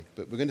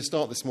but we're going to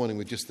start this morning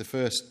with just the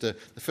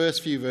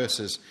first few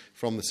verses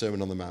from the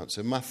Sermon on the Mount.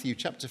 So Matthew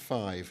chapter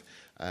 5,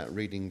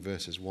 reading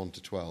verses 1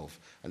 to 12.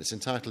 And it's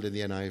entitled in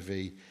the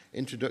NIV,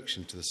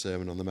 Introduction to the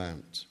Sermon on the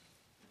Mount.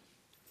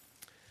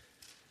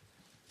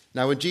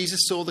 Now when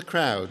Jesus saw the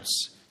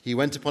crowds, he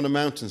went upon a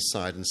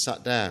mountainside and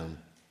sat down.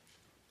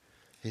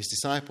 His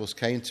disciples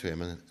came to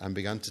him and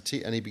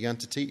he began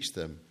to teach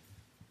them.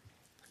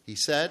 He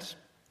said,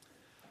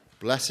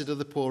 "Blessed are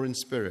the poor in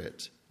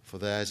spirit, for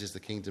theirs is the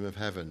kingdom of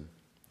heaven.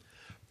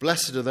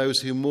 Blessed are those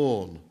who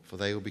mourn, for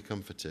they will be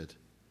comforted.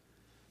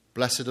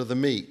 Blessed are the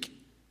meek,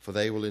 for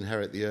they will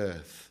inherit the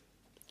earth.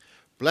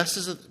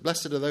 Blessed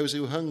are those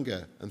who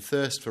hunger and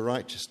thirst for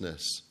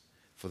righteousness,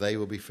 for they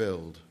will be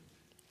filled.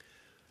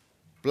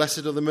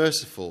 Blessed are the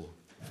merciful,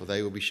 for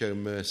they will be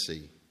shown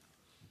mercy.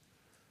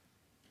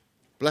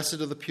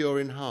 Blessed are the pure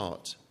in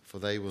heart, for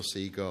they will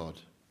see God.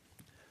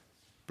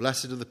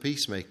 Blessed are the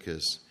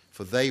peacemakers,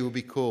 for they will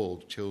be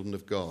called children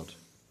of God.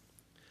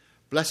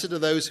 Blessed are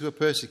those who are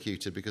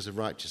persecuted because of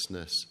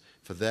righteousness,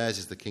 for theirs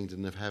is the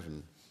kingdom of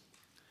heaven.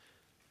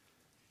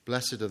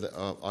 Blessed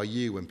are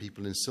you when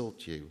people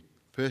insult you,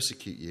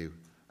 persecute you,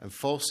 and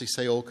falsely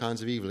say all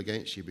kinds of evil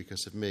against you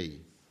because of me.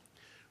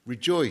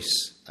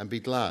 Rejoice and be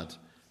glad,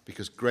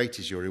 because great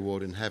is your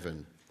reward in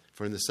heaven,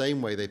 for in the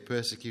same way they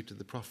persecuted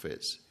the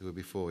prophets who were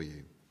before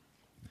you."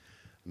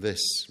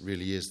 This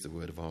really is the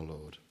word of our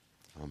Lord.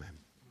 Amen.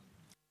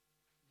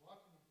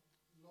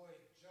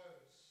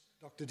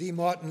 Dr. D.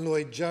 Martin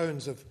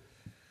Lloyd-Jones of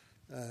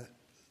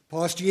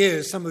past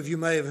years, some of you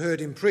may have heard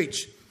him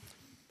preach.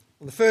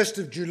 On the 1st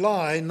of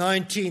July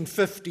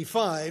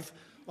 1955,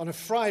 on a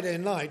Friday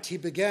night, he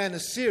began a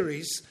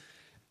series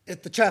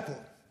at the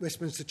chapel,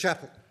 Westminster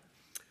Chapel.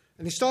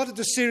 And he started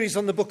the series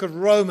on the book of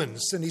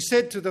Romans. And he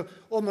said to the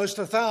almost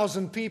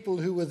 1,000 people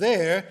who were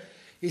there,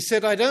 he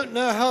said, "I don't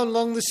know how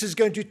long this is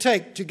going to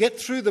take to get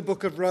through the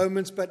book of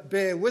Romans, but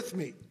bear with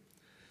me."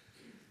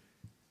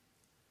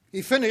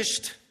 He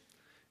finished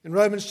in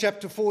Romans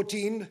chapter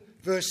 14,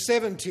 verse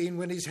 17,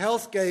 when his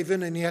health gave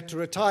in and he had to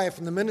retire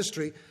from the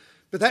ministry.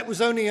 But that was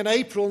only in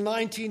April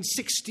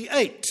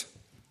 1968,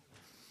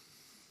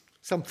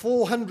 some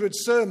 400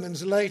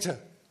 sermons later.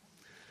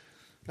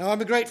 Now, I'm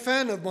a great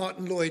fan of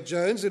Martin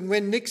Lloyd-Jones, and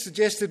when Nick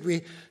suggested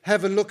we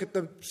have a look at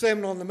the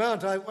Sermon on the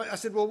Mount, I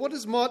said, well, what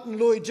does Martin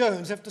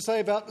Lloyd-Jones have to say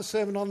about the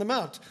Sermon on the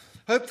Mount?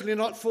 Hopefully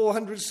not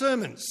 400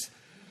 sermons.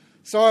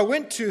 So I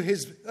went to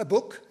a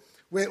book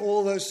where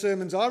all those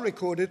sermons are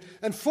recorded,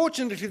 and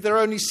fortunately there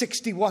are only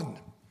 61.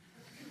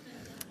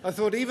 I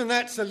thought, even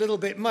that's a little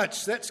bit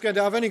much. I've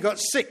only got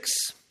 6.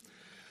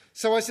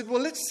 So I said,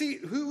 well, let's see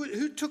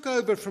who took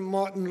over from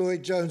Martin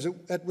Lloyd-Jones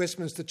at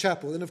Westminster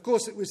Chapel. And of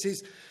course it was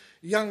his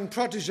young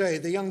protege,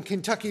 the young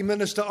Kentucky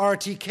minister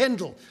R.T.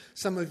 Kendall.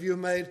 Some of you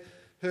may have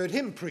heard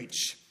him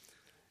preach.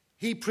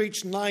 He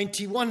preached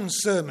 91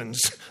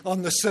 sermons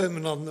on the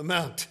Sermon on the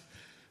Mount.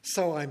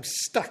 So I'm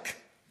stuck.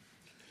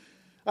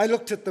 I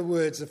looked at the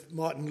words of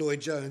Martin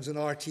Lloyd-Jones and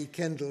R.T.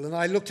 Kendall, and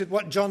I looked at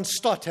what John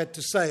Stott had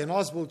to say, and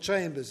Oswald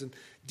Chambers, and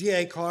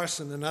D.A.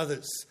 Carson, and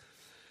others.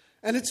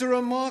 And it's a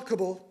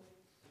remarkable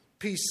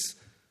piece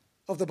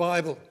of the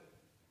Bible.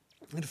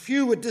 And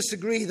few would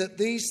disagree that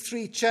these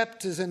 3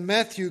 chapters in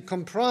Matthew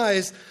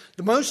comprise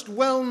the most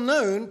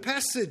well-known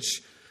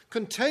passage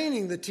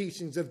containing the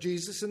teachings of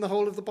Jesus in the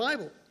whole of the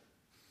Bible.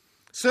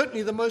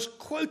 Certainly the most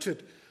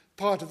quoted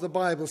part of the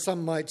Bible,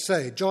 some might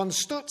say. John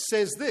Stott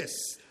says this.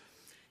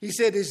 He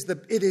said,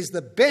 "It is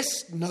the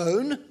best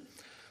known,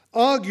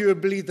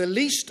 arguably the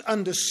least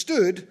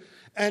understood,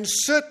 and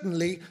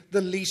certainly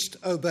the least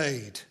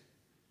obeyed."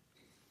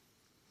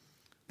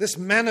 This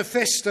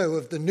manifesto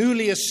of the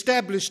newly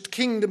established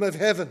kingdom of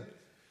heaven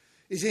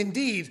is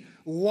indeed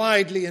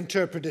widely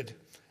interpreted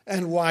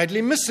and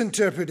widely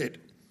misinterpreted.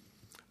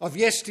 Of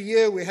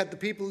yesteryear, we had the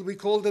people, we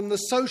called them the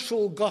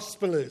social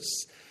gospelers.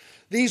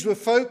 These were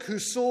folk who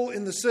saw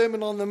in the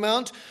Sermon on the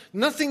Mount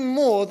nothing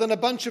more than a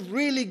bunch of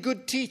really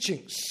good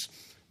teachings.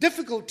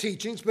 Difficult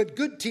teachings, but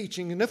good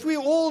teaching. And if we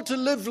were all to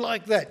live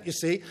like that, you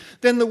see,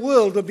 then the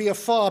world would be a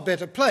far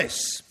better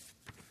place.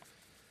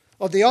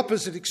 On the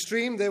opposite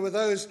extreme, there were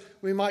those,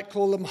 we might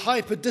call them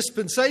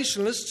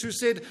hyper-dispensationalists, who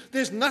said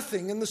there's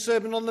nothing in the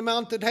Sermon on the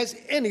Mount that has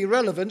any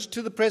relevance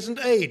to the present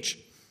age.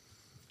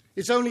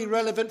 It's only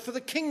relevant for the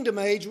kingdom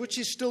age, which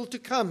is still to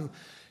come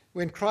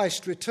when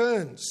Christ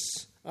returns.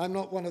 I'm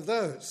not one of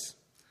those.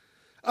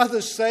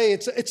 Others say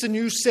it's a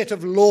new set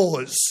of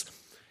laws.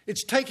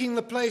 It's taking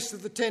the place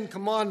of the 10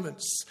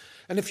 Commandments.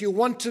 And if you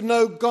want to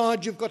know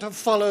God, you've got to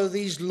follow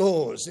these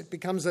laws. It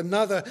becomes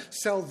another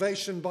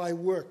salvation by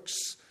works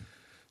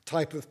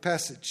type of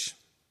passage.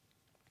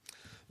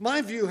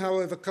 My view,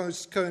 however,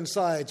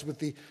 coincides with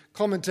the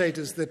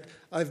commentators that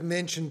I've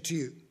mentioned to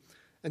you.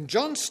 And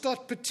John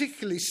Stott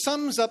particularly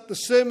sums up the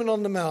Sermon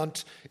on the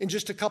Mount in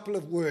just a couple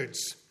of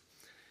words.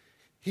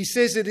 He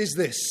says it is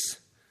this: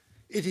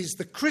 it is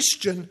the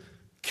Christian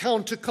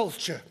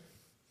counterculture.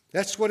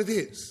 That's what it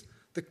is,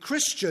 the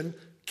Christian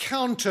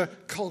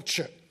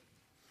counterculture.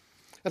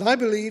 And I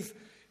believe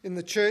in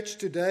the church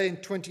today, in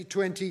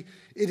 2020,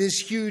 it is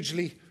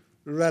hugely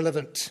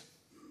relevant.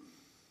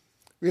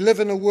 We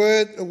live in a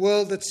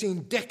world that's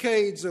seen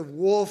decades of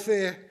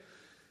warfare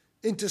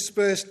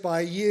interspersed by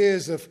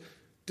years of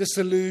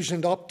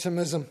disillusioned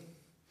optimism.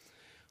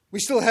 We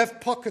still have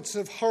pockets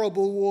of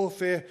horrible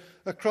warfare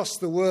across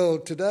the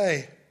world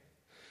today.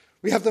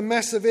 We have the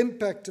massive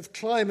impact of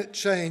climate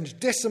change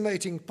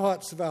decimating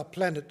parts of our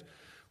planet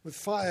with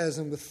fires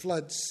and with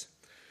floods.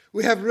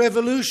 We have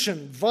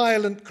revolution,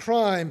 violent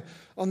crime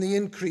on the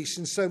increase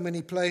in so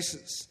many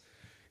places.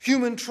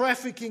 Human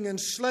trafficking and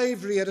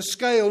slavery at a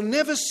scale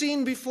never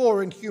seen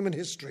before in human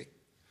history.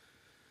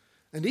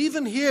 And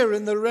even here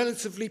in the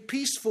relatively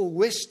peaceful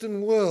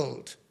Western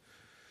world,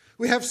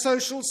 we have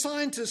social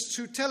scientists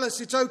who tell us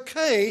it's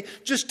okay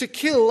just to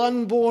kill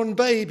unborn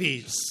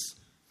babies.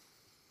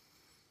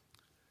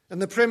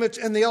 And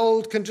the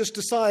old can just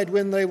decide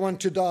when they want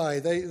to die.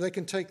 They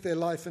can take their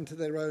life into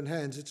their own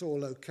hands. It's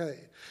all okay.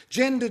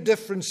 Gender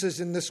differences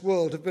in this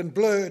world have been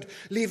blurred,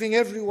 leaving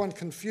everyone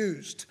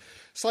confused.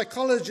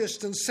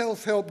 Psychologists and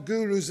self-help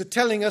gurus are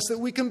telling us that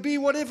we can be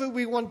whatever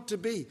we want to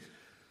be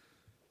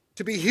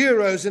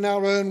heroes in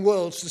our own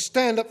worlds, to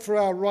stand up for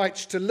our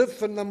rights, to live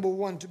for number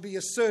one, to be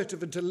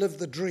assertive and to live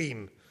the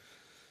dream.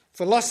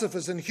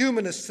 Philosophers and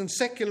humanists and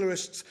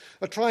secularists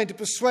are trying to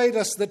persuade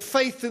us that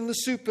faith in the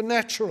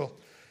supernatural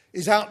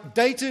is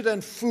outdated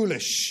and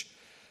foolish.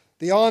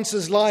 The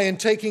answers lie in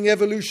taking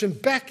evolution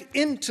back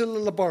into the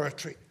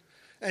laboratory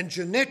and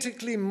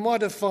genetically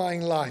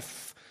modifying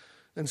life,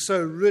 and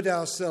so rid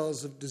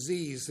ourselves of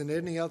disease and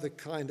any other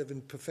kind of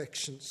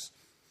imperfections.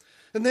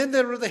 And then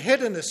there are the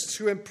hedonists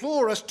who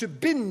implore us to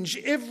binge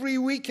every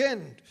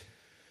weekend,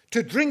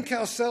 to drink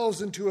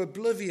ourselves into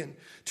oblivion,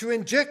 to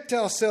inject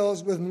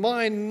ourselves with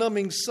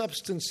mind-numbing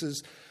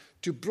substances,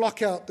 to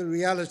block out the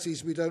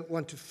realities we don't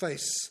want to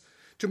face,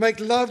 to make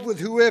love with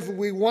whoever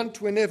we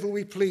want whenever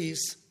we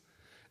please,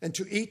 and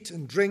to eat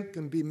and drink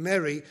and be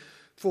merry,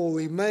 for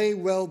we may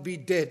well be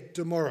dead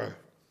tomorrow.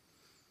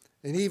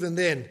 And even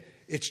then,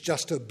 it's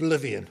just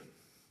oblivion.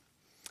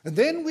 And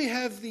then we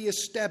have the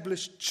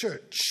established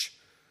church,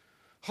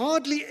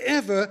 hardly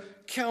ever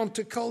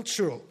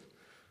countercultural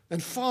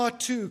and far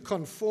too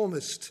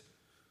conformist.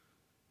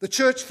 The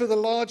church, for the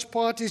large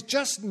part, is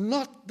just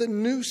not the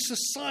new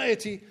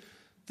society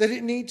that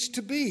it needs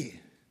to be.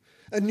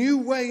 A new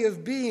way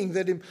of being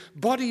that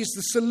embodies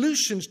the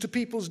solutions to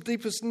people's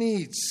deepest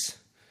needs.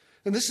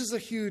 And this is a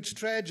huge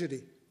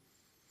tragedy.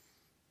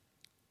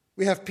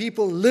 We have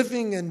people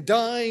living and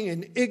dying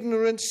in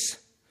ignorance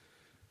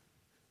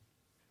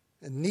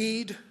and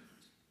need.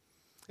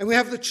 And we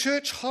have the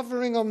church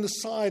hovering on the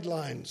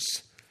sidelines,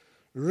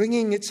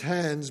 wringing its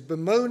hands,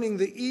 bemoaning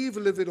the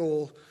evil of it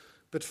all,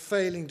 but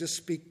failing to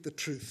speak the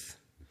truth,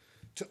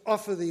 to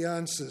offer the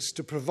answers,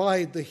 to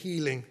provide the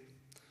healing.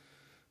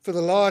 For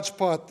the large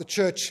part, the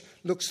church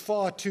looks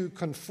far too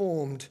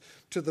conformed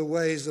to the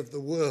ways of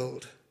the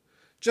world.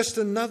 Just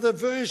another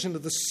version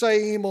of the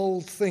same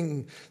old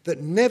thing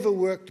that never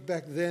worked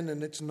back then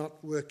and it's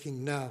not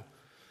working now.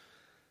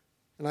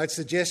 And I'd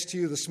suggest to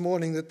you this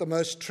morning that the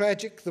most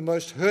tragic, the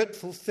most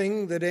hurtful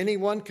thing that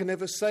anyone can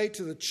ever say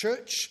to the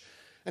church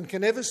and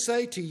can ever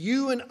say to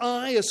you and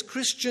I as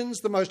Christians,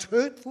 the most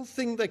hurtful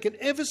thing they can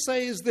ever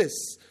say is this: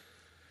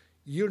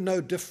 you're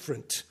no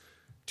different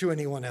to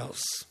anyone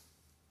else.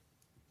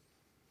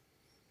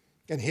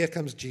 And here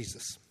comes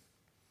Jesus.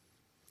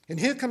 And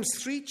here comes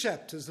 3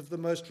 chapters of the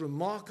most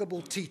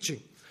remarkable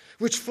teaching,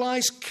 which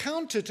flies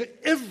counter to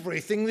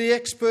everything the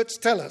experts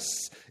tell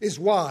us is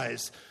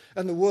wise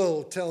and the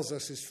world tells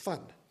us is fun.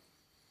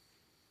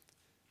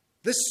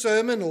 This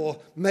sermon, or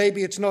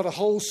maybe it's not a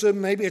whole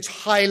sermon, maybe it's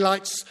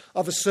highlights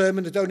of a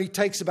sermon. It only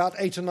takes about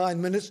 8 or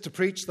 9 minutes to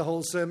preach the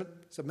whole sermon,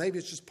 so maybe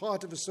it's just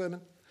part of a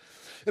sermon.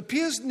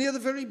 Appears near the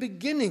very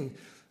beginning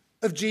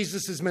of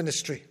Jesus'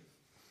 ministry.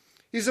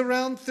 He's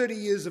around 30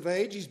 years of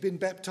age. He's been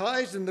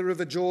baptized in the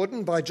River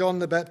Jordan by John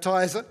the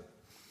Baptizer.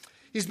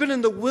 He's been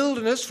in the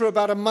wilderness for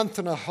about a month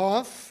and a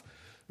half,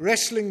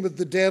 wrestling with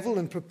the devil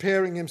and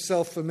preparing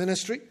himself for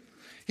ministry.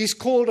 He's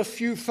called a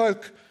few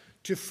folk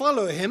to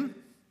follow him,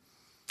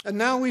 and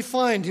now we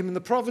find him in the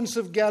province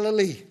of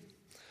Galilee,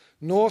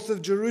 north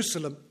of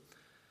Jerusalem,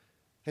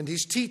 and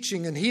his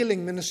teaching and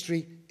healing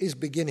ministry is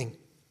beginning.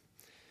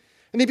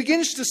 And he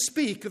begins to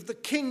speak of the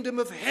kingdom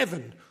of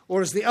heaven,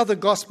 or as the other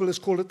gospel has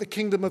called it, the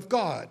kingdom of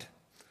God,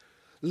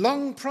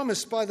 long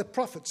promised by the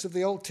prophets of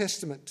the Old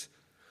Testament.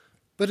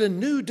 But a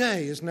new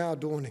day is now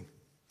dawning,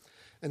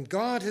 and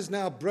God has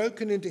now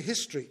broken into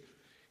history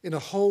in a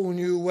whole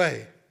new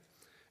way.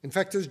 In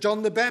fact, there's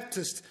John the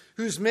Baptist,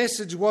 whose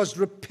message was,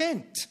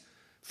 repent,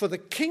 for the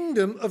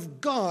kingdom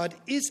of God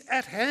is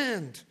at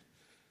hand.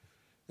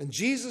 And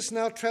Jesus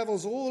now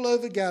travels all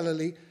over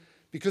Galilee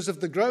because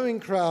of the growing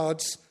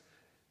crowds.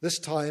 This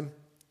time,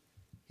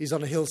 he's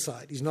on a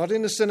hillside. He's not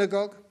in a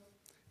synagogue.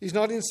 He's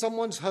not in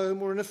someone's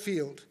home or in a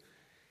field.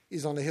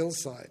 He's on a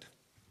hillside.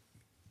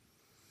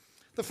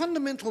 The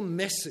fundamental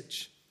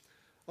message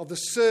of the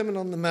Sermon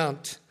on the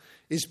Mount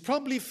is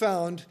probably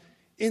found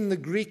in the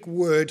Greek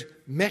word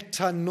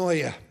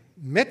metanoia.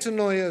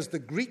 Metanoia is the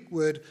Greek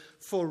word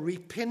for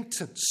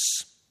repentance.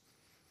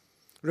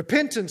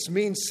 Repentance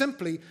means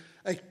simply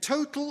a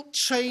total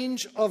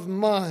change of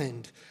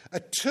mind, a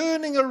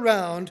turning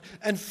around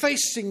and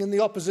facing in the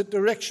opposite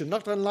direction,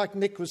 not unlike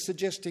Nick was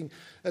suggesting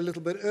a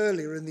little bit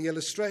earlier in the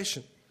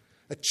illustration.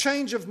 A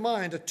change of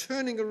mind, a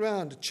turning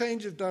around, a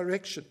change of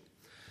direction.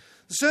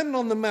 The Sermon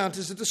on the Mount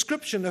is a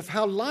description of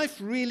how life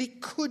really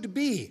could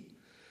be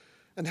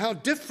and how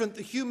different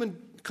the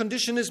human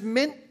condition is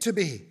meant to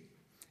be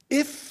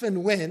if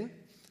and when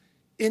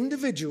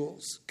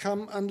individuals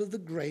come under the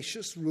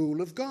gracious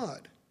rule of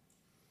God.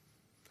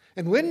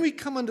 And when we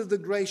come under the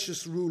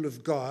gracious rule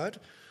of God,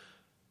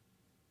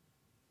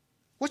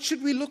 what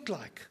should we look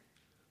like?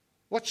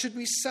 What should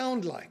we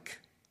sound like?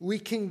 We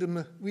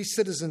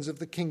citizens of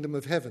the kingdom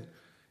of heaven.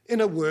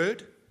 In a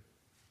word,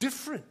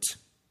 different.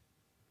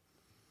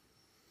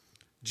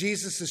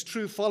 Jesus'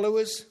 true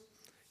followers,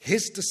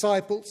 his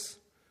disciples,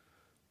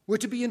 were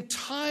to be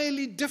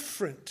entirely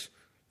different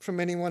from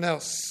anyone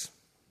else.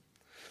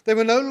 They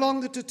were no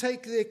longer to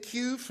take their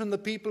cue from the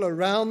people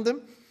around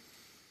them,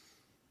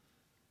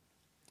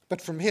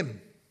 but from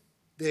him,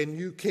 their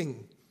new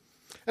king.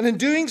 And in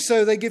doing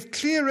so, they give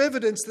clear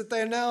evidence that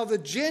they are now the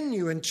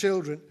genuine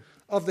children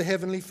of the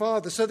Heavenly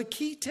Father. So the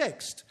key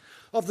text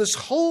of this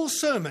whole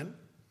sermon,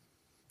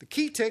 the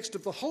key text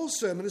of the whole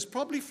sermon is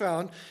probably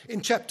found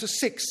in chapter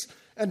 6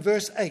 and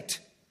verse 8.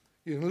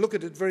 You can look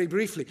at it very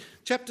briefly.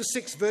 Chapter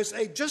 6, verse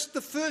 8, just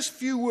the first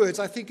few words,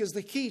 I think, is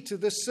the key to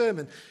this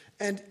sermon.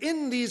 And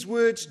in these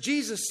words,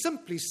 Jesus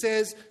simply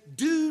says,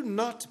 do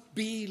not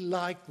be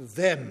like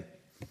them.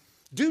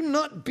 Do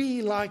not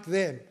be like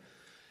them.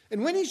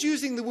 And when he's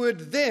using the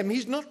word them,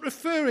 he's not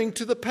referring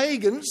to the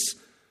pagans.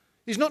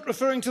 He's not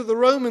referring to the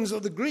Romans or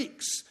the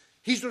Greeks.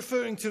 He's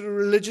referring to the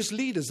religious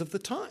leaders of the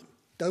time.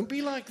 Don't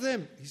be like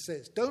them, he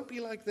says. Don't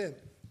be like them.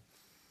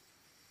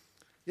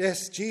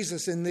 Yes,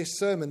 Jesus in this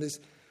sermon is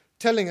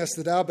telling us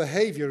that our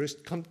behavior is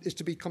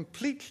to be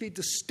completely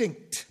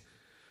distinct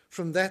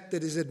from that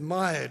is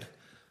admired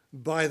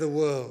by the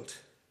world.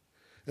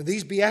 And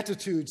these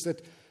Beatitudes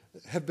that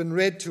have been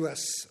read to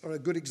us are a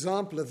good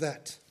example of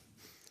that.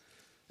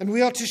 And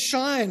we are to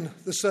shine,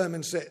 the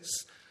sermon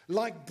says,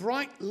 like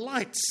bright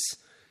lights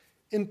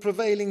in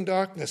prevailing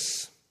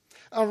darkness.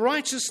 Our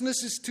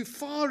righteousness is to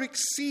far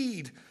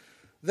exceed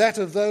that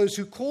of those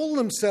who call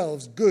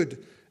themselves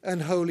good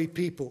and holy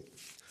people.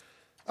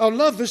 Our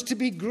love is to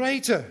be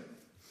greater,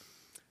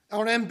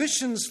 our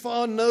ambitions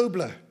far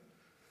nobler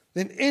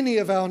than any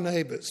of our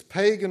neighbors,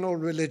 pagan or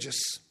religious.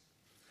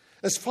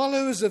 As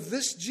followers of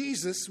this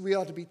Jesus, we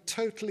are to be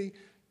totally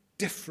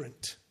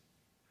different.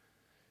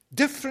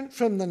 Different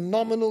from the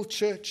nominal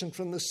church and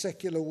from the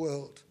secular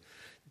world.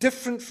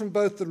 Different from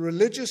both the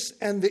religious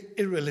and the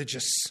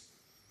irreligious.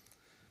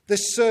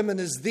 This sermon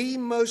is the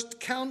most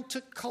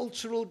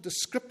countercultural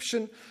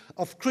description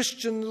of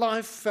Christian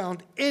life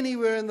found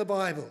anywhere in the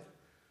Bible,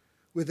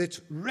 with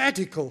its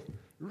radical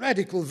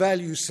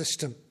value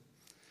system.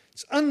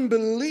 It's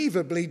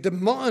unbelievably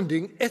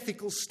demanding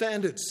ethical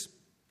standards.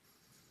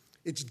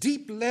 Its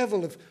deep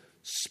level of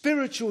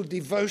spiritual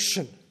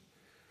devotion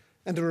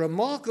and a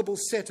remarkable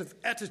set of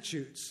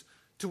attitudes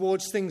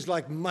towards things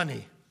like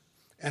money,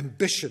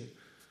 ambition,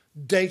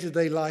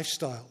 day-to-day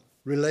lifestyle,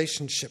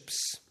 relationships.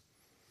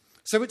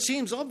 So it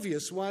seems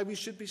obvious why we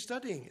should be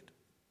studying it.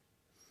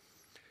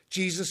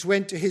 Jesus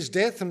went to his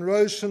death and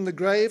rose from the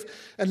grave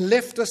and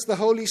left us the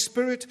Holy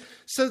Spirit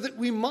so that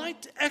we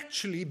might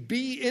actually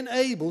be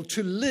enabled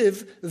to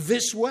live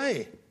this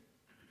way.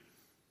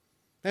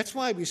 That's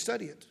why we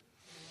study it.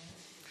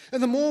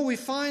 And the more we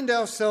find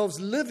ourselves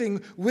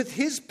living with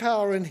his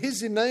power and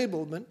his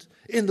enablement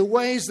in the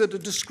ways that are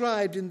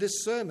described in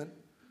this sermon,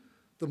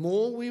 the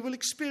more we will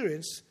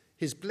experience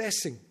his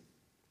blessing.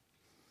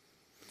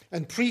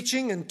 And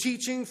preaching and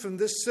teaching from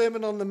this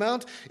Sermon on the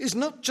Mount is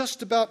not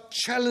just about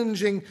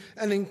challenging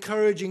and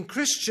encouraging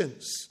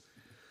Christians.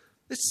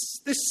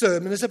 This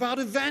sermon is about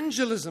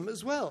evangelism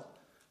as well.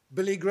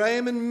 Billy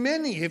Graham, in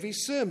many of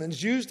his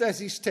sermons, used as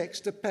his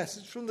text a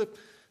passage from the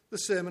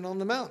Sermon on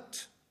the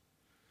Mount.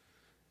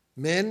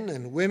 Men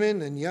and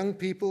women and young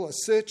people are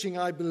searching,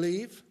 I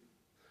believe,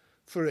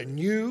 for a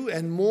new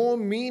and more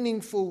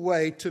meaningful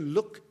way to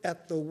look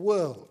at the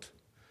world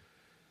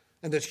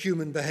and at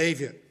human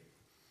behavior.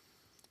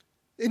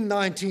 In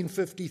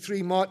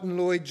 1953, Martin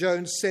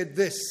Lloyd-Jones said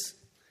this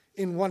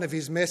in one of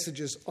his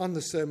messages on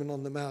the Sermon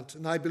on the Mount,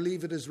 and I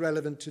believe it is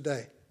relevant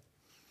today.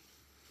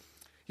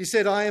 He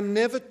said, "I am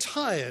never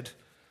tired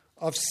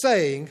of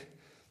saying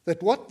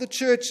that what the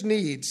church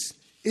needs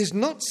is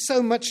not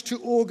so much to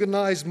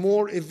organize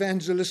more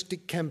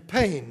evangelistic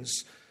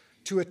campaigns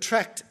to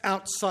attract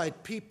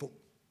outside people,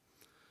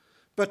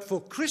 but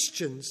for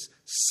Christians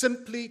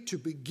simply to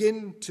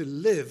begin to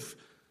live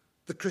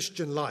the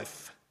Christian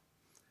life.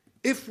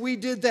 If we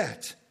did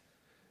that,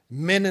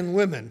 men and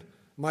women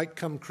might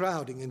come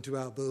crowding into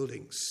our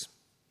buildings."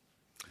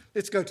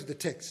 Let's go to the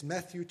text,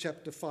 Matthew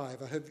chapter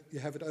 5. I hope you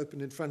have it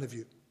open in front of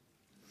you.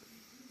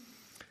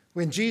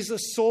 When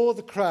Jesus saw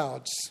the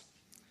crowds,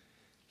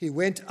 he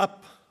went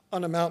up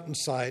on a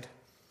mountainside.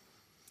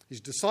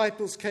 His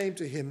disciples came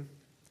to him,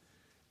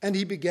 and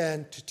he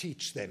began to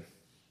teach them.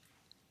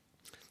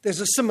 There's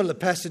a similar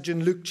passage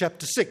in Luke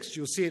chapter 6.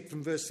 You'll see it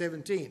from verse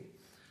 17.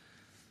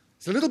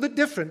 It's a little bit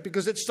different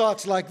because it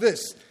starts like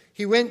this.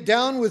 He went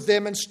down with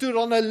them and stood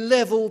on a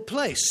level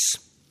place.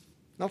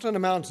 Not on a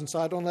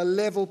mountainside, on a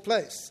level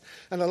place.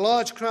 And a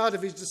large crowd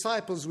of his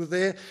disciples were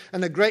there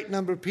and a great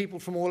number of people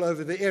from all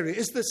over the area.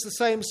 Is this the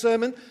same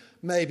sermon?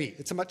 Maybe.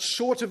 It's a much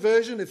shorter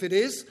version if it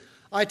is.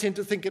 I tend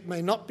to think it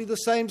may not be the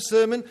same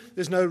sermon.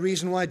 There's no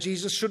reason why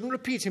Jesus shouldn't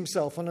repeat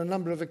himself on a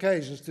number of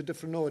occasions to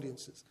different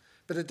audiences.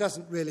 But it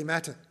doesn't really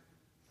matter.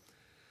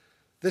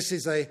 This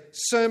is a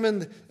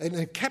sermon, an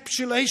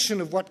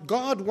encapsulation of what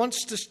God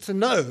wants us to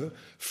know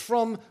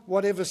from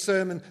whatever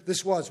sermon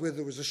this was, whether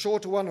it was a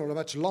shorter one or a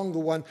much longer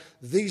one.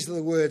 These are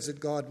the words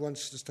that God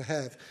wants us to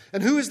have.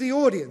 And who is the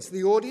audience?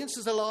 The audience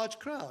is a large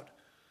crowd.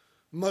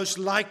 Most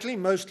likely,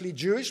 mostly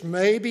Jewish.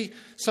 Maybe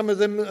some of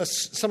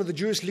the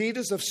Jewish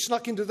leaders have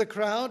snuck into the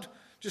crowd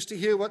just to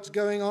hear what's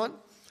going on.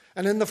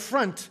 And in the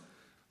front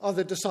are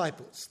the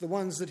disciples, the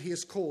ones that he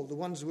has called, the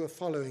ones who are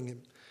following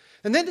him.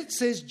 And then it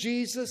says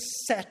Jesus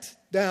sat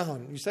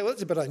down. You say, well,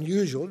 that's a bit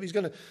unusual. If he's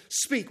going to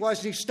speak, why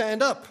doesn't he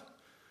stand up?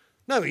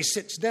 No, he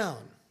sits down.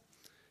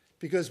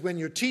 Because when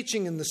you're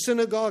teaching in the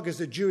synagogue as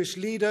a Jewish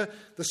leader,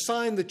 the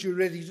sign that you're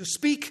ready to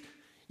speak,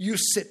 you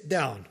sit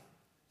down.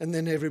 And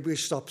then everybody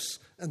stops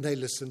and they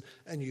listen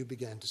and you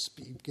begin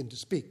to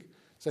speak.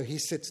 So he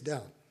sits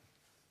down.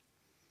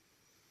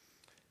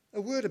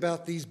 A word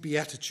about these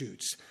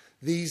Beatitudes.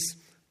 These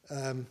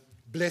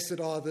blessed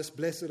are this,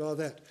 blessed are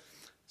that.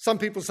 Some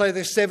people say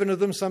there's 7 of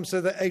them, some say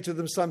there are 8 of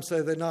them, some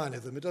say there are 9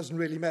 of them. It doesn't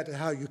really matter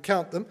how you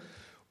count them.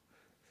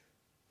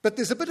 But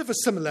there's a bit of a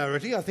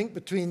similarity, I think,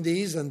 between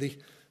these and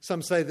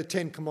some say the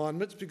 10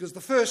 Commandments, because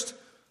the first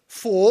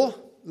 4,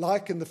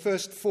 like in the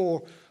first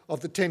 4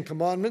 of the 10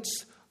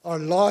 Commandments, are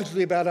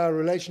largely about our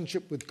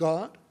relationship with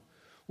God,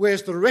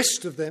 whereas the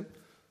rest of them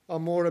are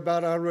more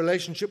about our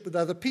relationship with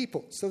other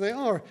people. So they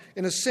are,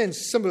 in a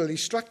sense, similarly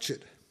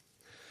structured.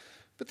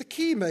 But the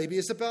key maybe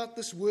is about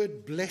this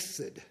word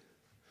blessed.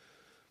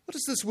 What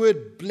does this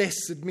word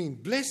blessed mean?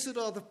 Blessed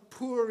are the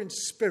poor in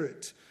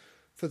spirit,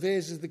 for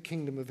theirs is the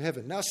kingdom of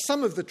heaven. Now,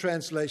 some of the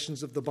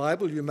translations of the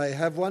Bible, you may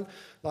have one,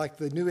 like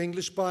the New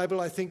English Bible,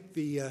 I think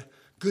the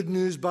Good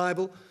News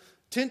Bible,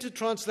 tend to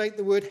translate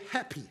the word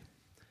happy.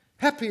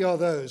 Happy are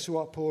those who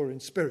are poor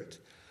in spirit.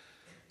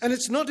 And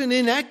it's not an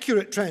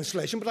inaccurate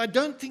translation, but I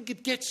don't think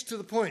it gets to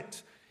the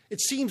point. It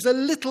seems a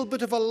little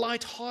bit of a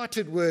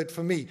light-hearted word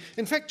for me.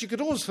 In fact, you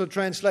could also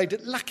translate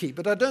it lucky,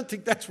 but I don't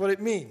think that's what it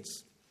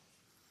means.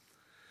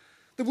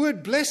 The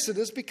word blessed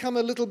has become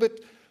a little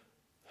bit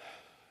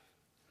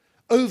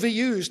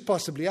overused,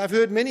 possibly. I've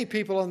heard many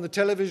people on the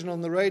television,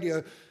 on the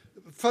radio,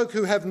 folk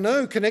who have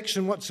no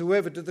connection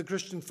whatsoever to the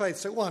Christian faith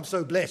say, oh, I'm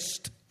so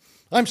blessed.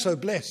 I'm so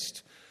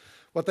blessed.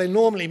 What they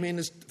normally mean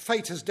is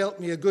fate has dealt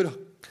me a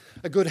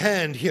good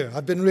hand here.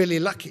 I've been really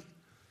lucky.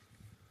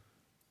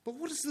 But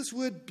what does this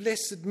word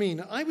blessed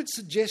mean? I would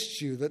suggest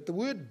to you that the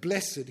word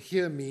blessed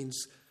here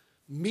means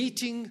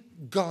meeting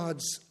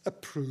God's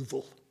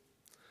approval.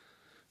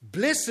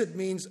 Blessed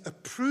means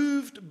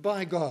approved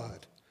by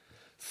God,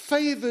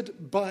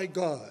 favored by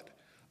God.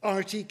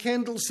 R.T.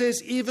 Kendall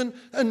says even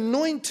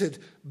anointed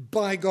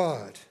by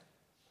God.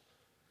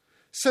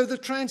 So the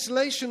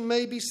translation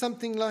may be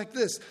something like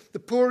this. The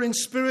poor in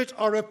spirit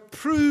are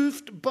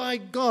approved by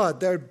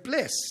God. They're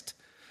blessed.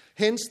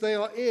 Hence they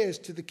are heirs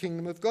to the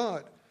kingdom of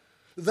God.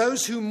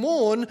 Those who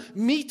mourn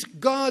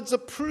meet God's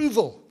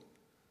approval,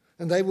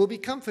 and they will be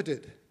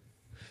comforted.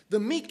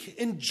 The meek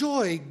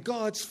enjoy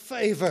God's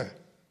favor,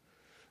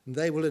 and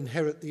they will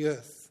inherit the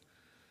earth,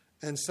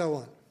 and so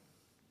on.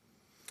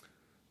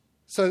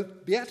 So,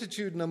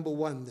 Beatitude number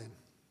 1 then.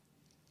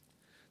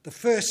 The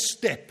first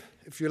step,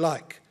 if you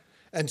like,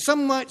 and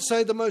some might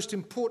say the most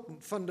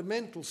important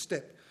fundamental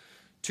step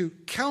to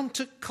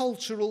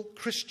countercultural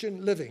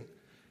Christian living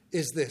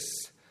is this.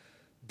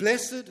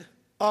 Blessed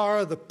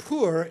are the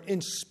poor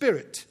in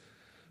spirit,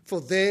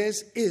 for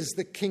theirs is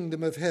the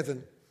kingdom of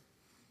heaven.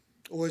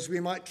 Or as we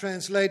might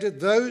translate it,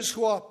 those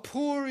who are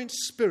poor in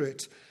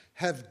spirit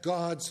have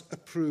God's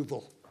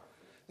approval,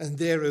 and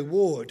their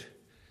reward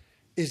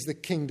is the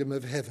kingdom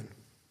of heaven.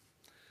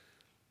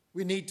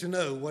 We need to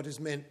know what is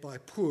meant by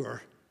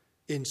poor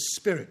in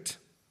spirit.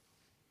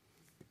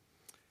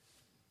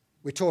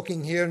 We're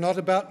talking here not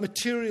about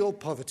material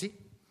poverty,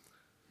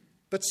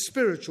 but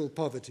spiritual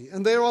poverty.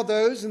 And there are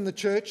those in the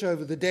church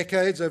over the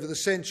decades, over the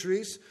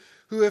centuries,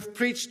 who have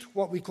preached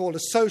what we call a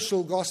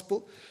social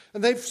gospel,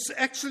 and they've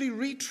actually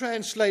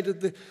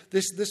retranslated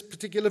this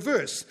particular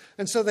verse.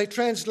 And so they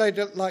translate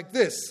it like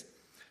this.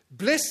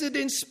 Blessed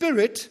in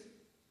spirit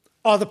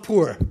are the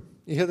poor.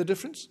 You hear the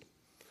difference?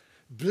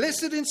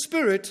 Blessed in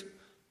spirit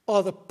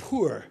are the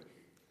poor.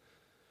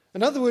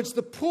 In other words,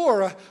 the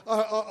poor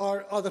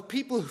are the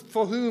people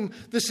for whom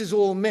this is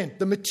all meant.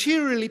 The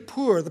materially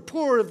poor, the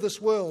poor of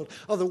this world,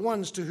 are the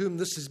ones to whom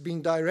this is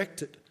being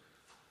directed.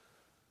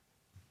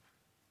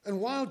 And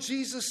while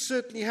Jesus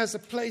certainly has a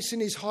place in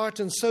his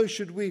heart, and so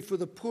should we, for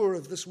the poor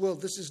of this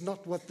world, this is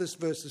not what this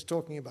verse is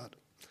talking about.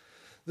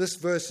 This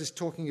verse is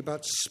talking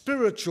about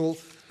spiritual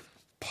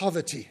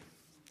poverty.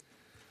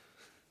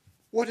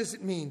 What does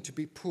it mean to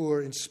be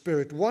poor in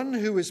spirit? One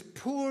who is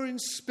poor in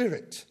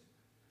spirit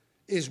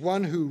is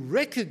one who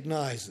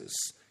recognizes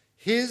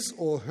his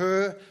or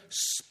her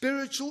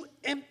spiritual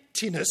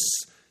emptiness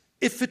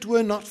if it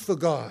were not for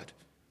God.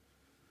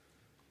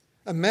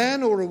 A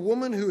man or a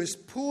woman who is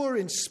poor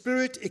in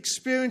spirit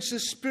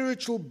experiences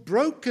spiritual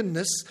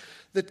brokenness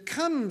that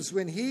comes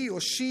when he or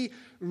she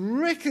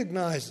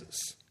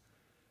recognizes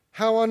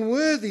how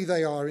unworthy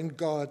they are in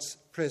God's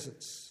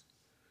presence.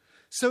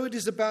 So it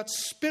is about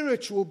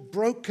spiritual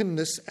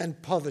brokenness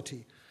and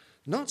poverty,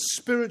 not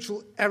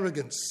spiritual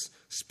arrogance,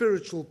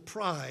 spiritual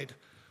pride,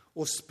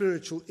 or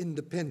spiritual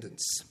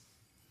independence.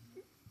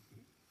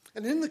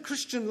 And in the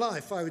Christian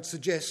life, I would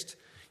suggest,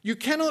 you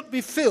cannot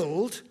be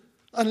filled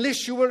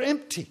unless you are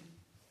empty.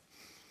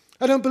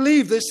 I don't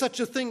believe there's such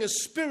a thing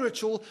as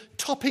spiritual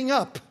topping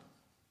up.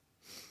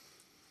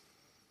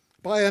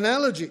 By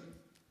analogy,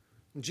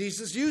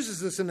 Jesus uses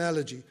this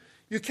analogy.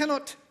 You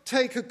cannot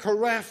take a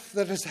carafe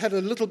that has had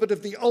a little bit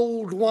of the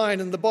old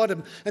wine in the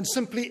bottom and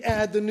simply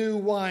add the new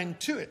wine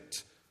to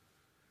it.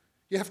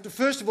 You have to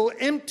first of all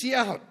empty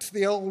out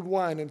the old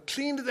wine and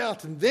clean it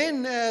out and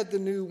then add the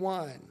new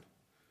wine.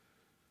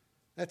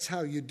 That's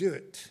how you do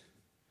it.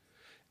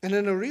 And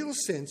in a real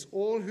sense,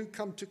 all who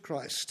come to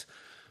Christ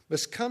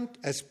must come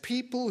as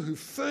people who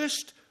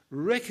first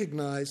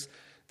recognize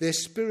their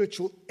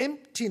spiritual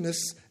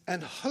emptiness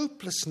and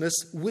hopelessness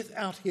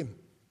without Him.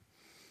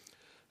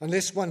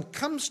 Unless one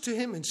comes to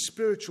Him in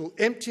spiritual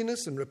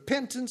emptiness and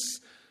repentance,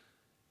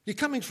 you're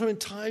coming from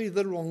entirely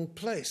the wrong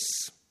place.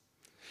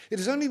 It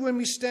is only when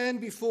we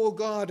stand before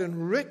God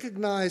and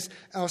recognize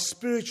our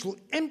spiritual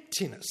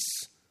emptiness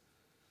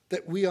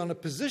that we are in a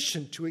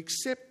position to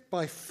accept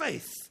by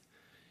faith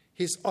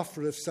His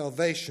offer of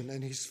salvation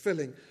and His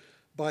filling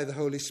by the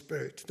Holy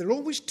Spirit. There are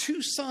always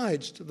two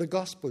sides to the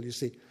gospel, you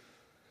see.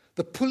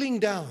 The pulling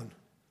down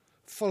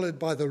followed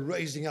by the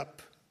raising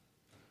up.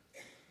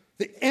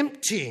 The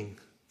emptying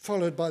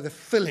followed by the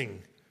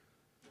filling.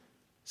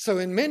 So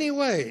in many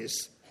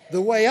ways,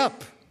 the way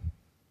up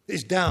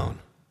is down.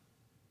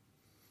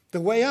 The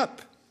way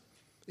up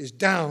is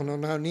down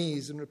on our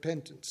knees in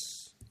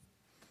repentance.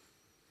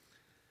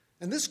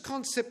 And this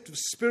concept of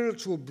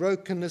spiritual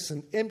brokenness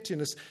and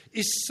emptiness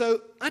is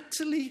so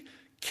utterly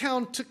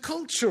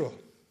countercultural.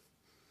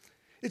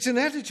 It's an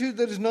attitude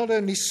that is not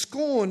only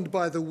scorned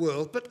by the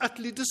world, but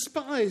utterly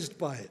despised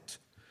by it.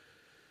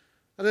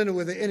 I don't know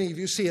whether any of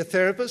you see a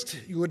therapist.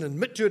 You wouldn't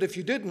admit to it if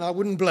you did, and I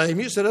wouldn't blame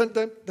you, so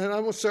don't I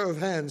won't show of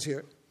hands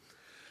here.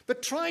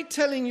 But try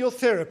telling your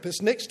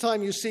therapist next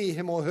time you see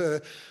him or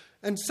her,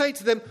 and say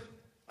to them,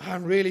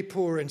 I'm really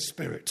poor in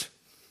spirit.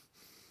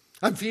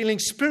 I'm feeling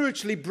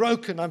spiritually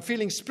broken. I'm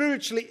feeling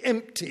spiritually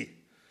empty.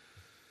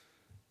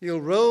 He'll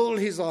roll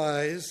his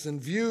eyes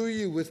and view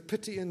you with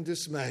pity and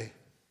dismay.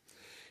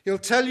 He'll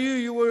tell you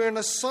you were in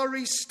a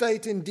sorry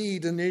state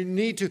indeed, and you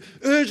need to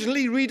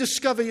urgently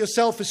rediscover your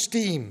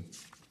self-esteem.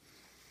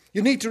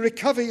 You need to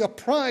recover your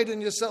pride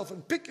in yourself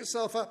and pick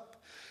yourself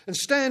up and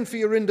stand for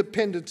your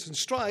independence and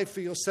strive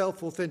for your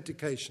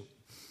self-authentication.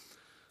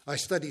 I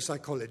study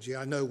psychology.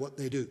 I know what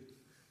they do.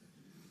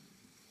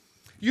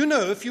 You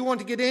know, if you want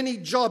to get any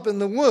job in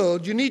the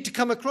world, you need to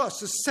come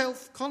across as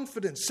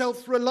self-confident,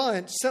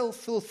 self-reliant,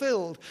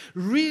 self-fulfilled,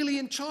 really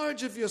in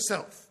charge of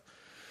yourself.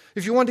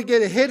 If you want to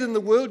get ahead in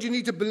the world, you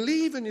need to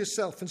believe in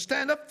yourself and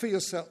stand up for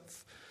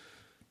yourself.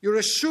 You're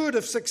assured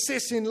of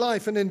success in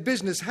life and in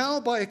business.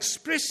 How? By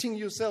expressing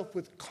yourself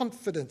with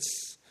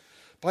confidence,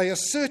 by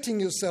asserting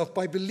yourself,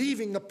 by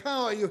believing the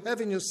power you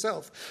have in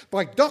yourself,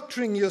 by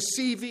doctoring your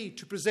CV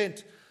to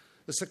present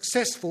a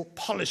successful,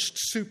 polished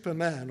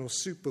superman or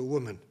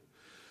superwoman,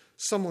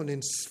 someone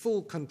in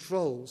full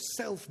control,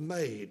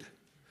 self-made.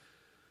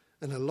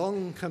 And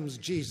along comes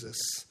Jesus,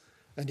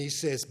 and he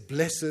says,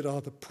 blessed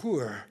are the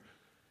poor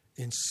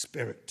in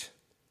spirit.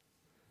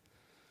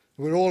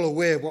 We're all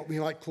aware of what we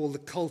might call the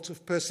cult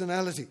of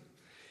personality.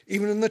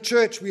 Even in the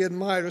church, we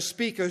admire a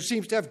speaker who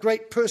seems to have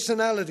great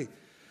personality.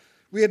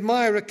 We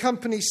admire a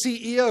company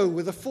CEO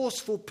with a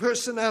forceful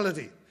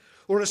personality,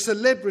 or a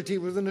celebrity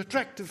with an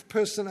attractive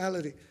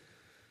personality.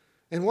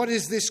 And what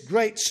is this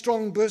great,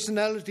 strong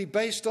personality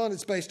based on?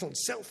 It's based on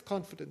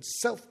self-confidence,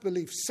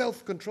 self-belief,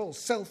 self-control,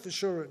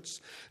 self-assurance.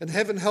 And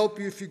heaven help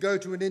you if you go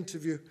to an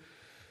interview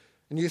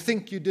and you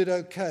think you did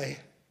okay,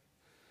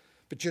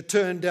 but you're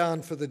turned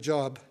down for the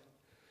job,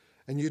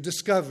 and you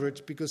discover it's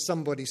because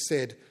somebody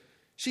said,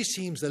 she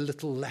seems a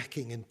little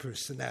lacking in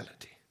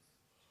personality.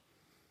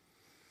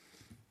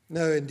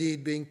 No,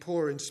 indeed, being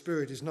poor in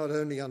spirit is not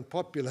only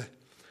unpopular,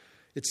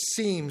 it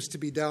seems to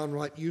be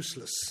downright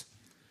useless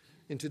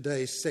in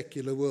today's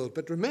secular world.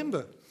 But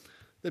remember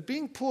that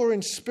being poor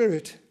in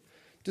spirit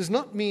does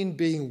not mean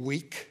being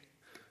weak,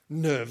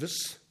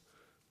 nervous,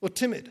 or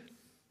timid.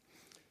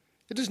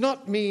 It does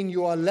not mean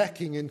you are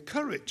lacking in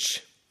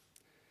courage.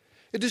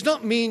 It does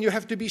not mean you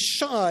have to be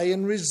shy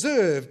and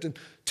reserved and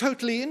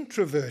totally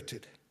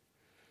introverted.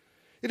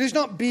 It is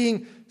not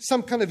being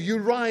some kind of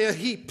Uriah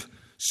Heep,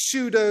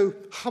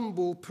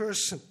 pseudo-humble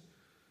person,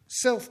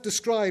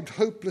 self-described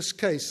hopeless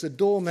case, a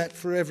doormat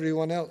for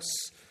everyone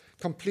else.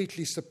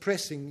 completely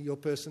suppressing your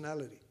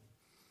personality.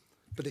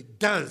 But it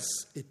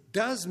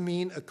does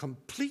mean a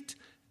complete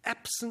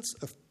absence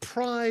of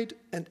pride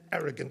and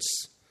arrogance,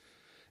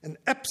 an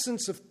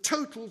absence of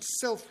total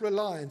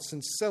self-reliance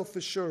and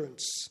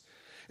self-assurance.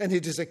 And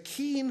it is a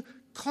keen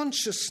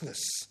consciousness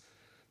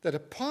that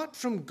apart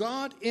from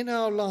God in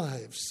our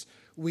lives,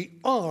 we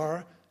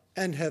are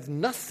and have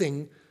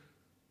nothing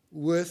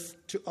worth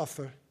to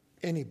offer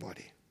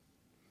anybody.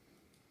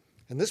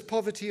 And this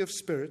poverty of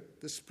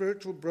spirit, this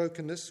spiritual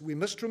brokenness, we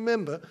must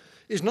remember,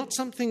 is not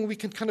something we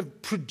can kind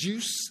of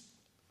produce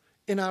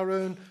in our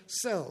own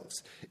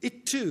selves.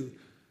 It too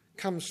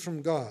comes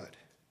from God.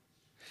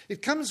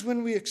 It comes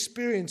when we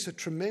experience a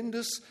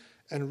tremendous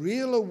and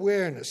real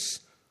awareness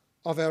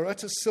of our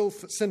utter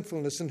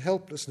sinfulness and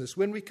helplessness,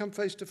 when we come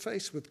face to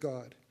face with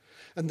God.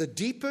 And the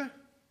deeper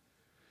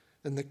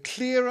and the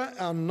clearer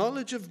our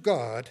knowledge of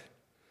God,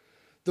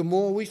 the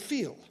more we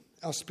feel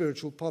our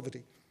spiritual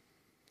poverty.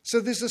 So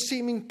there's a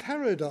seeming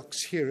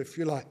paradox here, if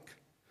you like.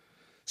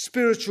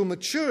 Spiritual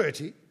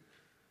maturity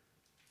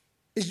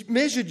is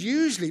measured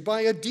usually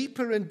by a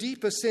deeper and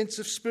deeper sense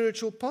of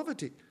spiritual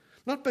poverty,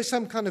 not by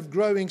some kind of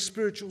growing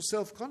spiritual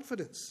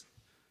self-confidence.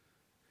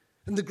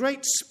 And the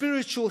great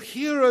spiritual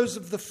heroes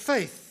of the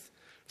faith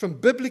from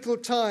biblical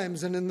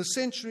times and in the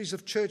centuries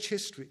of church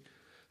history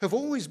have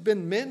always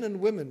been men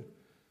and women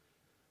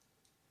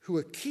who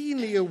were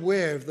keenly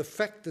aware of the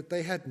fact that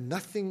they had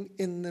nothing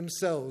in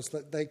themselves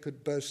that they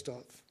could boast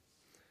of.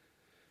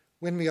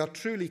 When we are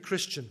truly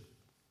Christian,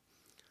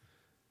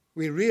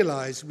 we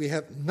realize we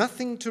have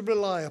nothing to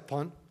rely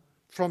upon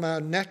from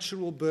our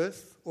natural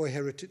birth or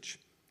heritage.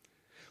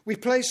 We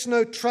place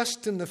no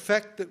trust in the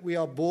fact that we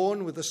are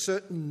born with a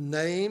certain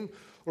name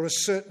or a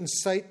certain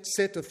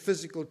set of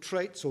physical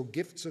traits or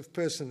gifts of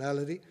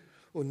personality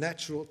or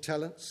natural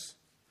talents.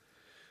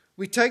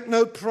 We take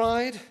no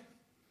pride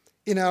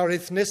in our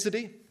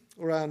ethnicity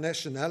or our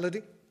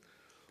nationality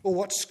or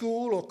what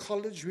school or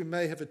college we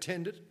may have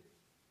attended.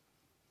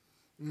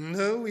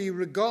 No, we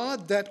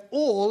regard that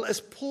all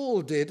as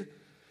Paul did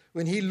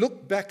when he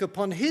looked back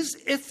upon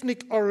his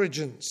ethnic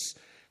origins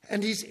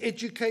and his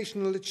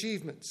educational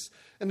achievements.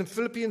 And in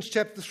Philippians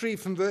chapter 3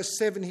 from verse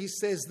 7 he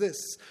says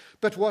this,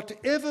 "But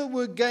whatever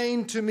were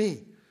gain to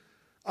me,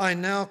 I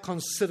now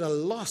consider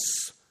loss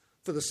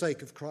for the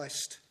sake of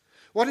Christ.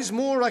 What is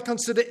more, I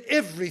consider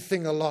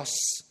everything a loss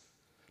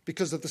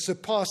because of the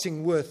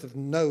surpassing worth of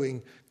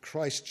knowing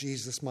Christ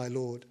Jesus my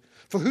Lord,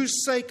 for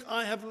whose sake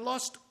I have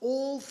lost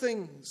all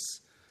things."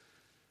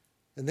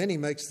 And then he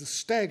makes the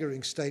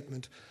staggering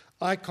statement,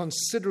 "I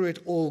consider it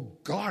all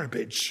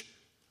garbage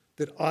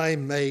that I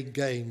may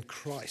gain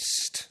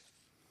Christ."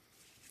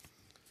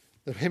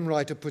 The hymn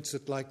writer puts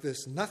it like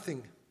this,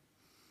 "Nothing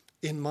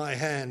in my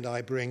hand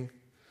I bring,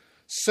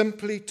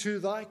 simply to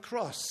thy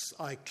cross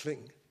I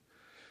cling.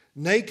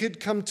 Naked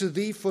come to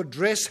thee for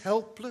dress,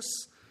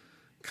 helpless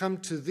come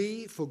to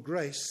thee for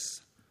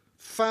grace.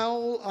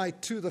 Foul I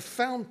to the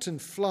fountain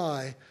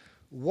fly,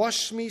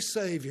 wash me,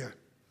 Saviour,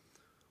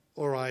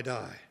 or I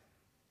die."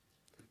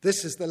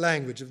 This is the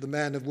language of the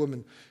man and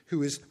woman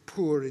who is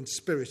poor in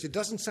spirit. It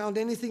doesn't sound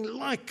anything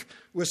like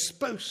we're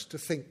supposed to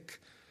think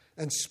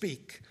and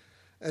speak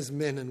as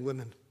men and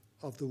women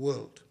of the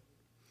world.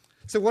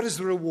 So what is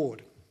the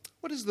reward?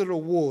 What is the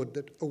reward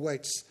that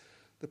awaits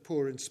the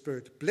poor in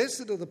spirit?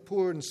 "Blessed are the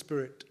poor in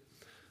spirit,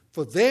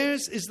 for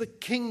theirs is the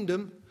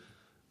kingdom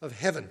of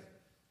heaven."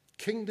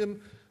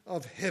 Kingdom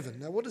of heaven.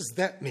 Now what does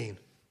that mean?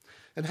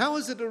 And how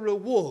is it a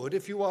reward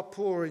if you are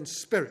poor in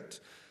spirit?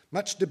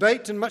 Much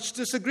debate and much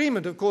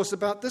disagreement, of course,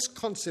 about this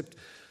concept,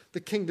 the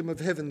kingdom of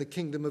heaven, the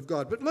kingdom of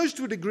God. But most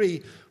would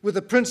agree with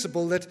the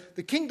principle that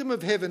the kingdom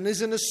of heaven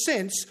is, in a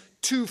sense,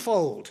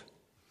 twofold.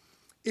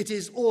 It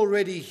is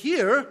already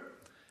here,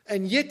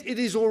 and yet it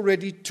is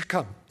already to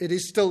come. It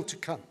is still to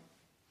come.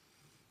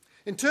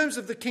 In terms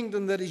of the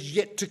kingdom that is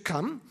yet to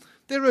come,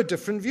 there are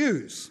different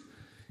views.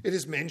 It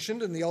is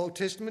mentioned in the Old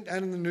Testament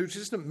and in the New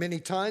Testament many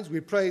times.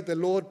 We pray the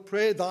Lord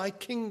prayer, "Thy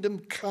kingdom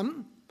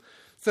come."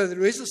 So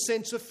there is a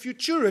sense of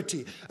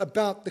futurity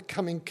about the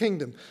coming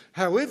kingdom.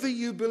 However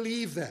you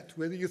believe that,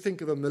 whether you think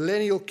of a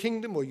millennial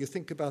kingdom or you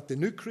think about the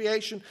new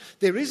creation,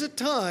 there is a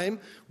time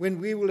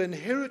when we will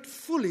inherit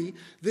fully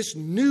this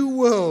new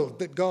world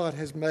that God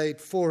has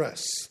made for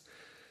us.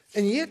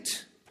 And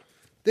yet,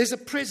 there's a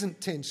present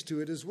tense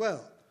to it as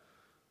well.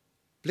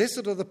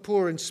 "Blessed are the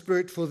poor in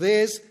spirit, for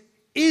theirs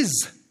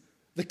is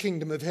the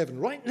kingdom of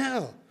heaven." Right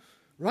now.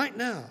 Right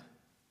now.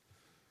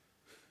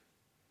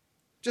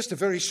 Just a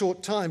very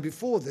short time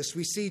before this,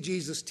 we see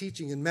Jesus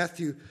teaching in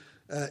Matthew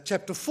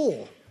chapter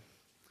 4.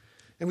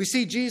 And we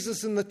see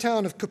Jesus in the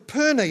town of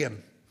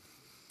Capernaum.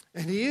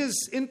 And he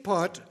is, in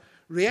part,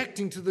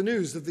 reacting to the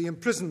news of the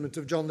imprisonment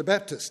of John the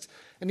Baptist.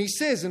 And he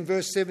says in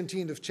verse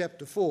 17 of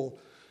chapter 4,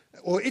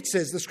 or it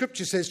says, the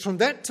scripture says, "From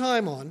that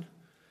time on,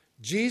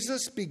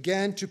 Jesus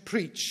began to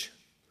preach,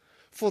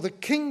 for the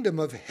kingdom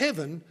of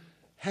heaven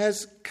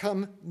has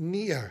come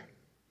near."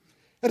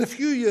 And a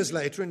few years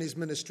later in his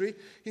ministry,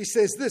 he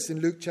says this in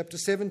Luke chapter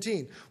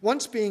 17.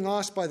 Once being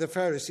asked by the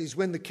Pharisees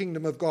when the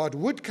kingdom of God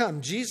would come,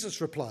 Jesus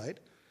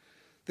replied,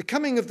 "The The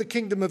coming of the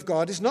kingdom of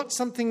God is not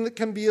something that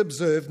can be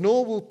observed,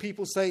 nor will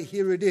people say,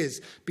 here it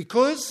is,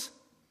 because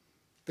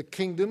the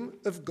kingdom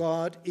of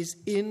God is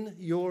in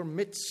your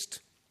midst.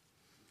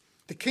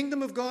 The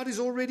kingdom of God is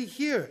already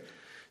here.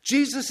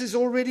 Jesus is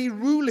already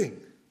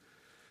ruling.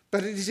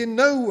 But it is in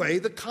no way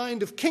the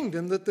kind of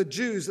kingdom that the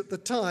Jews at the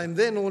time,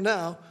 then or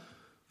now,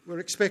 were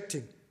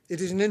expecting. It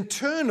is an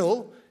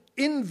internal,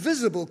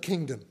 invisible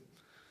kingdom.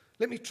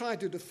 Let me try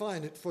to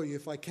define it for you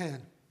if I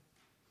can.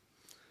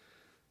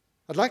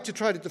 I'd like to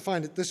try to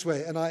define it this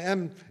way, and I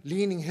am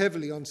leaning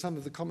heavily on some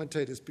of the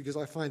commentators because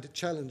I find it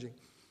challenging.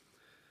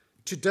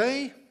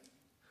 Today,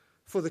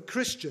 for the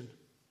Christian,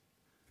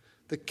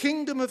 the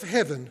kingdom of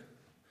heaven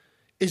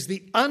is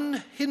the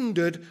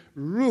unhindered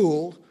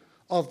rule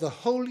of the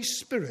Holy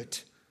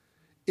Spirit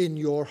in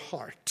your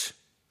heart.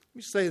 Let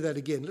me say that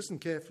again. Listen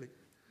carefully.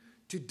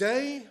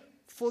 Today,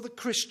 for the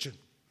Christian,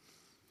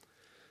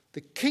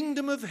 the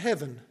kingdom of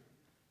heaven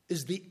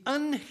is the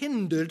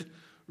unhindered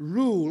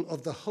rule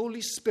of the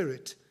Holy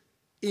Spirit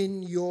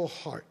in your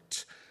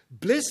heart.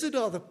 Blessed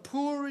are the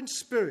poor in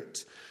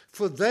spirit,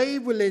 for they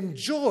will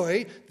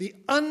enjoy the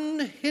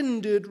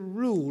unhindered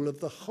rule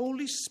of the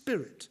Holy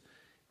Spirit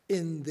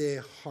in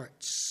their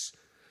hearts.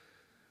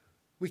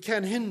 We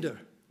can hinder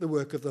the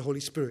work of the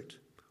Holy Spirit.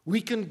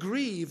 We can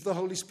grieve the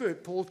Holy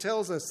Spirit. Paul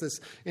tells us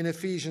this in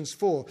Ephesians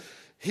 4.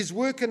 His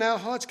work in our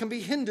hearts can be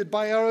hindered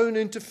by our own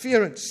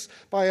interference,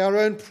 by our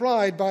own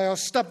pride, by our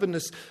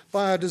stubbornness,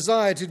 by our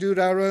desire to do it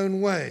our own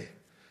way.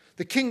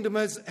 The kingdom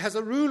has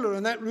a ruler,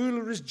 and that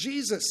ruler is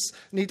Jesus,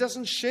 and he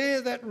doesn't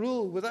share that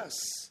rule with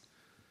us.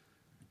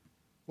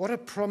 What a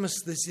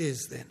promise this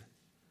is, then.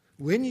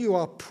 When you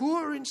are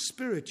poor in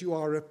spirit, you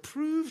are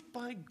approved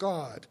by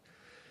God,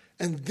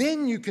 and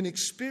then you can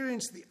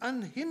experience the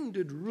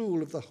unhindered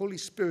rule of the Holy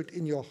Spirit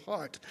in your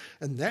heart,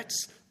 and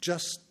that's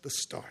just the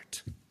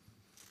start.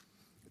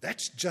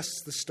 That's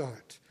just the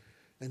start.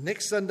 And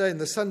next Sunday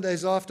and the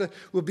Sundays after,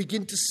 we'll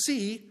begin to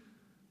see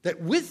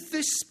that with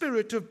this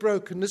spirit of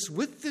brokenness,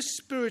 with this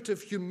spirit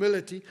of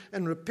humility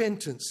and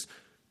repentance,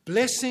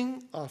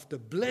 blessing after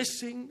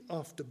blessing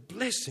after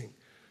blessing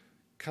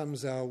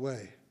comes our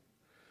way.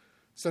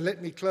 So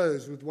let me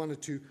close with one or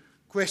two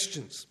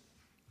questions,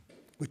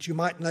 which you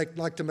might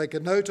like to make a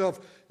note of.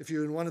 If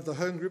you're in one of the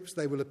home groups,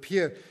 they will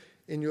appear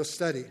in your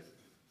study.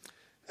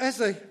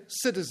 As a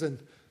citizen,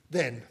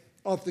 then,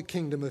 of the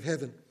kingdom of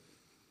heaven,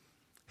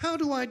 how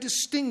do I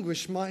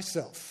distinguish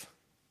myself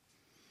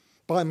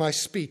by my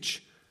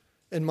speech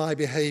and my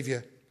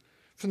behavior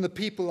from the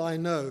people I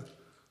know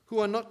who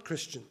are not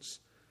Christians?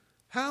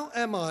 How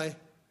am I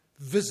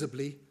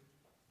visibly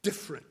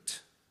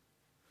different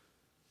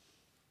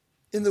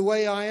in the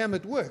way I am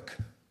at work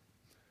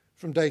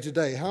from day to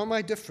day? How am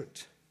I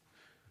different?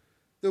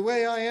 The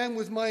way I am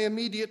with my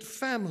immediate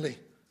family,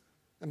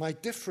 am I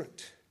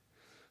different?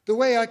 The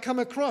way I come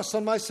across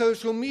on my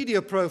social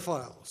media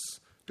profiles,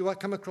 do I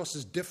come across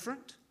as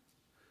different?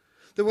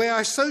 The way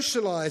I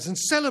socialize and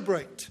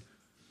celebrate,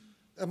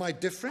 am I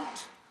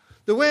different?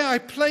 The way I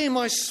play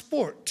my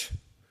sport,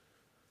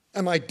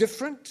 am I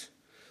different?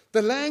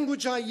 The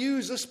language I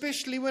use,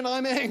 especially when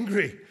I'm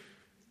angry,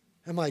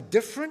 am I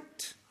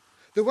different?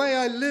 The way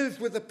I live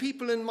with the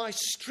people in my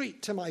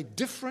street, am I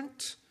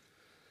different?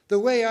 The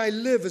way I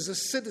live as a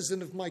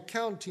citizen of my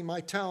county,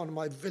 my town,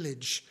 my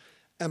village,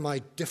 am I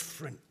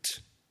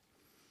different?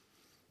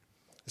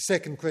 The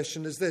second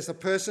question is this: a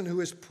person who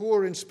is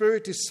poor in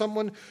spirit is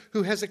someone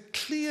who has a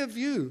clear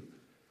view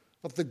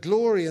of the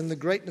glory and the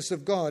greatness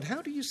of God.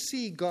 How do you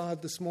see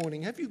God this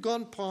morning? Have you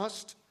gone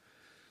past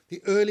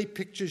the early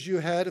pictures you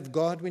had of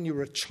God when you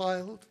were a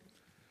child?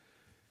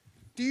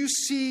 Do you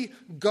see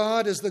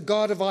God as the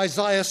God of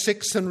Isaiah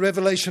 6 and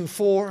Revelation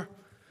 4?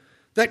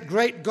 That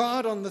great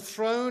God on the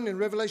throne in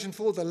Revelation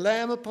 4, the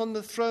Lamb upon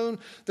the throne,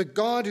 the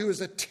God who is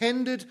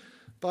attended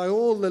by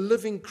all the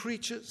living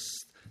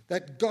creatures,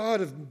 that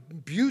God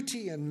of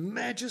beauty and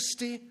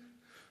majesty?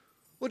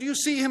 Or do you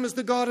see him as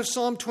the God of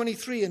Psalm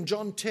 23 and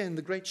John 10,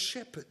 the great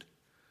shepherd,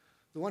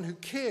 the one who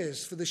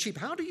cares for the sheep?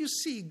 How do you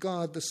see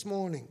God this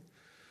morning?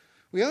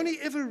 We only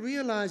ever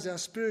realize our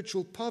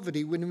spiritual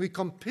poverty when we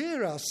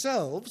compare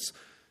ourselves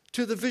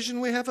to the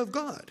vision we have of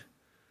God.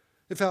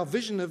 If our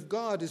vision of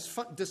God is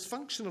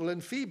dysfunctional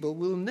and feeble,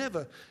 we'll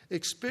never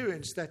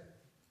experience that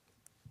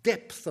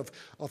depth of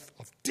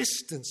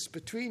distance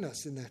between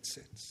us in that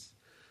sense.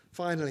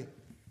 Finally,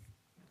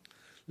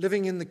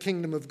 living in the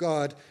kingdom of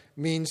God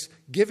means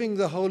giving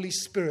the Holy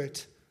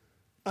Spirit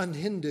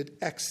unhindered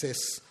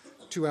access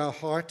to our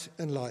heart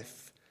and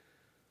life.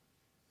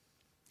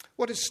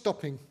 What is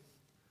stopping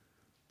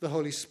the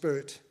Holy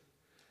Spirit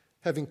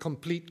having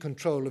complete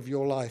control of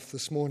your life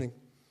this morning?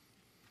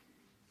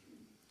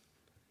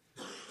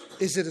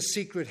 Is it a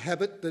secret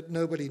habit that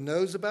nobody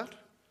knows about?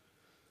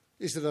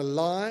 Is it a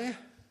lie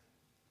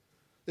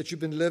that you've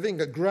been living,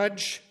 a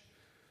grudge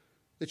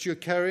that you're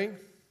carrying,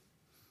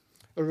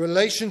 a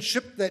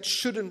relationship that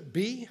shouldn't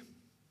be?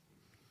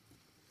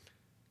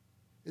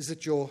 Is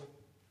it your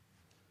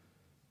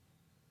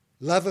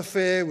love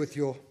affair with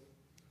your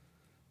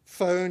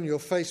phone, your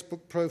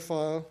Facebook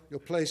profile, your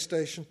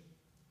PlayStation?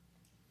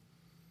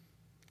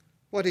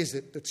 What is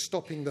it that's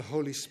stopping the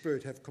Holy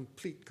Spirit have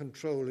complete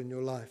control in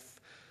your life?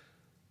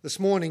 This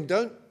morning,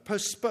 don't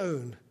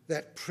postpone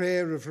that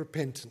prayer of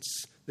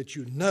repentance that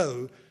you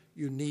know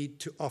you need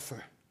to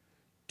offer.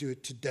 Do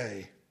it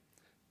today.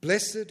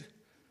 Blessed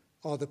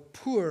are the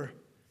poor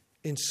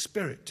in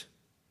spirit,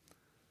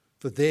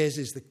 for theirs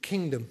is the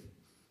kingdom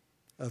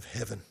of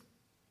heaven.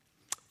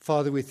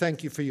 Father, we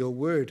thank you for your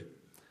word.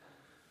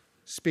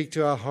 Speak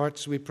to our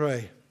hearts, we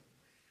pray.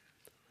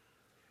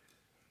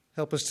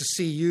 Help us to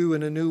see you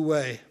in a new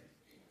way,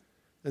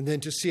 and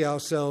then to see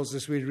ourselves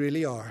as we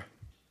really are,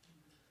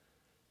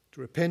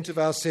 to repent of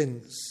our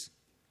sins,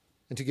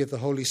 and to give the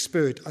Holy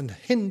Spirit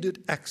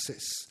unhindered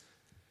access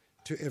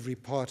to every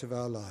part of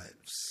our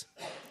lives.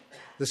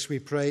 This we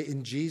pray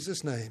in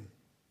Jesus' name.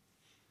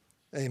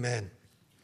 Amen.